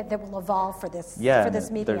etiquette that will evolve for this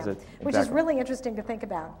medium, which is really interesting to think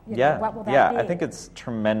about. You know, what will that be? I think it's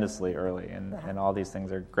tremendously early, and all these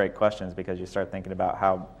things are great questions because you start thinking about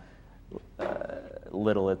how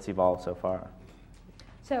little it's evolved so far.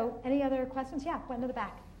 So, any other questions? Yeah, one to the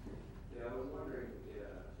back. Yeah, I was wondering if you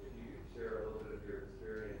could share a little bit of your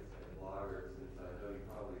experience at Blogger, since I know you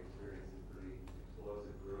probably experienced some pretty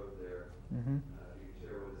explosive growth there. Mm-hmm. If you could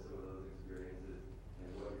share with us some of those experiences and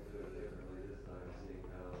what you're doing differently this time, seeing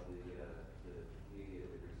how the media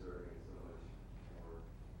that you're serving is so much more,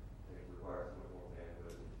 it requires so much more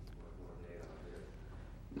bandwidth, much more data on here.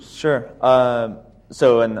 Sure.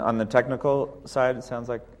 So on the technical side, it sounds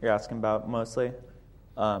like you're asking about mostly.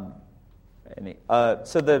 So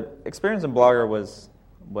the experience in Blogger was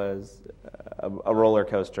a roller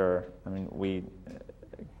coaster. I mean, we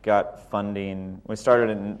got funding. We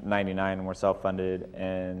started in '99 and we're self-funded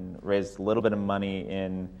and raised a little bit of money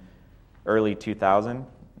in early 2000,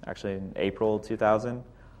 actually in April 2000.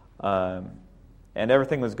 And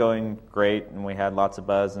everything was going great, and we had lots of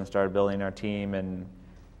buzz and started building our team and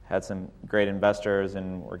had some great investors,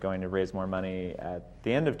 and we're going to raise more money at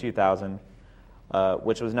the end of 2000.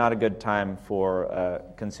 Which was not a good time for a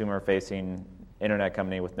consumer-facing internet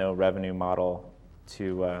company with no revenue model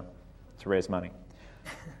to raise money.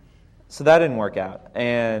 So that didn't work out,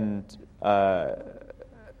 and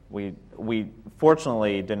we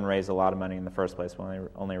fortunately didn't raise a lot of money in the first place. We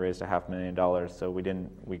only raised $500,000, so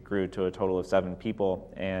we grew to a total of 7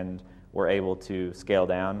 people, and were able to scale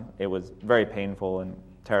down. It was very painful and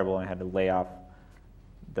terrible, and I had to lay off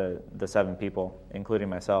the 7 people, including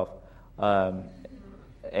myself.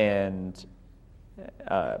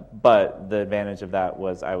 But the advantage of that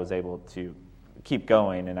was I was able to keep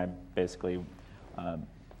going, and I basically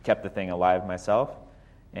kept the thing alive myself.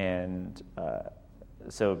 And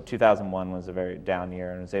so 2001 was a very down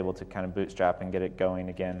year, and I was able to kind of bootstrap and get it going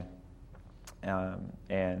again.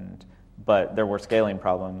 But there were scaling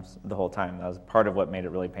problems the whole time. That was part of what made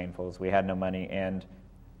it really painful, is we had no money, and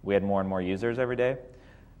we had more and more users every day.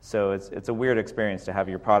 So it's a weird experience to have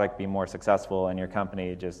your product be more successful and your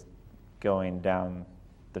company just going down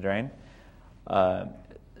the drain.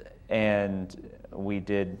 And we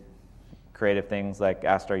did creative things like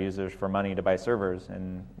asked our users for money to buy servers,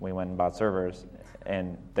 and we went and bought servers,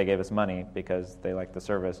 and they gave us money because they liked the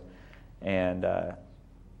service, and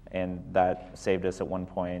that saved us at one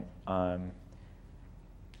point.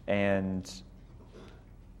 And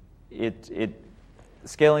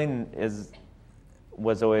scaling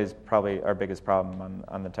was always probably our biggest problem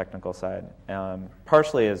on the technical side.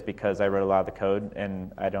 Partially is because I wrote a lot of the code,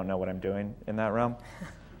 and I don't know what I'm doing in that realm.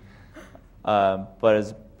 But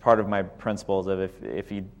as part of my principles of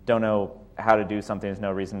if you don't know how to do something, there's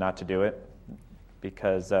no reason not to do it.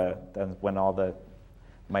 Because then when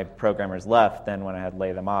my programmers left, then when I had to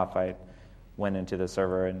lay them off, I went into the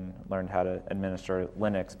server and learned how to administer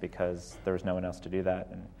Linux because there was no one else to do that.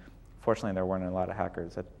 And fortunately, there weren't a lot of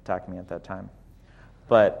hackers attacking me at that time.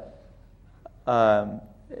 But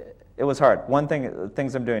it was hard.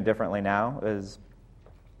 Things I'm doing differently now is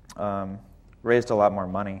raised a lot more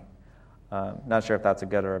money. Not sure if that's a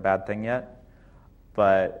good or a bad thing yet,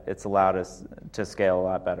 but it's allowed us to scale a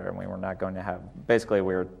lot better, and we were not going to have, basically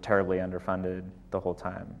we were terribly underfunded the whole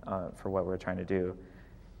time for what we were trying to do,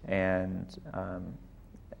 and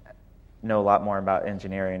know a lot more about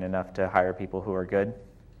engineering enough to hire people who are good,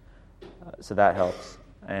 so that helps.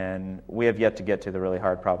 And we have yet to get to the really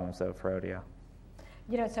hard problems, though, for Odeo.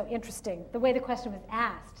 You know, it's so interesting. The way the question was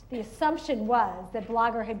asked, the assumption was that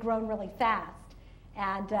Blogger had grown really fast.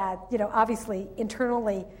 And, obviously,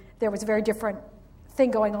 internally, there was very different thing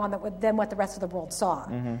going on than what the rest of the world saw.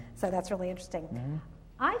 Mm-hmm. So that's really interesting. Mm-hmm.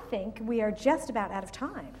 I think we are just about out of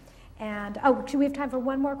time. And, oh, do we have time for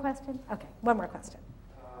one more question? Okay, one more question.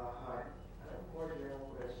 Hi. I have a more general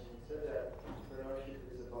question. You said that entrepreneurship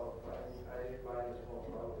is about identifying a small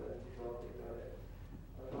problem and developing on it.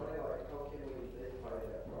 I was wondering, like, how can we identify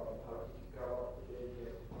that problem? How did you come up with the idea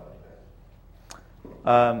of the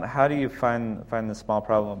podcast? How do you find the small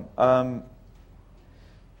problem? Well,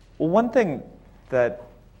 one thing that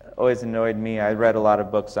always annoyed me, I read a lot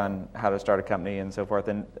of books on how to start a company and so forth,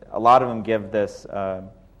 and a lot of them give this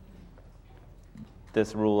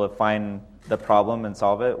this rule of find the problem and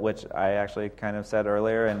solve it, which I actually kind of said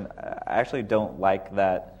earlier, and I actually don't like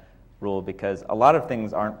that rule because a lot of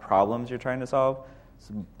things aren't problems you're trying to solve.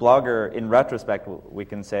 So Blogger, in retrospect, we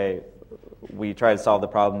can say we try to solve the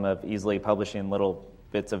problem of easily publishing little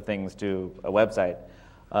bits of things to a website.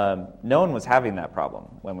 No one was having that problem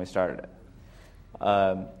when we started it.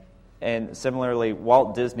 And similarly,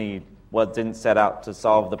 Walt Disney didn't set out to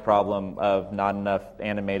solve the problem of not enough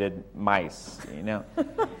animated mice, you know.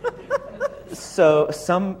 So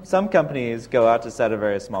some companies go out to set a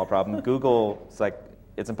very small problem. Google,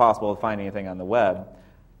 it's impossible to find anything on the web.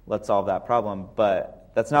 Let's solve that problem. But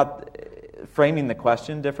that's not, framing the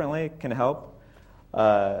question differently can help.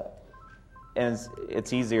 And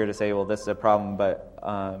it's easier to say, well, this is a problem, but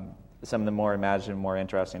some of the more imaginative, more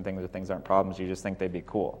interesting things, or things aren't problems, you just think they'd be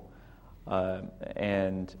cool.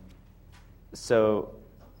 And so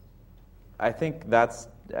I think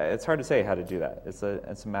it's hard to say how to do that. It's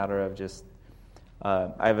a matter of just,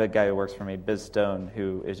 I have a guy who works for me, Biz Stone,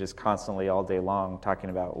 who is just constantly all day long talking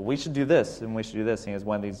about, well, we should do this, and we should do this. And he has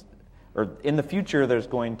one of these, or in the future there's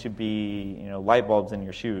going to be, light bulbs in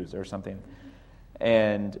your shoes or something.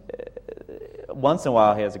 And once in a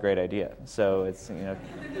while he has a great idea. So it's,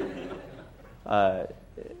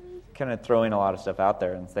 kind of throwing a lot of stuff out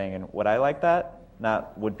there and saying, and would I like that?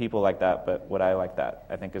 Not would people like that, but would I like that,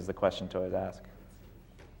 I think is the question to always ask.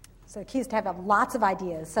 So the key is to have lots of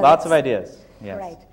ideas. So lots of ideas, yes. Right.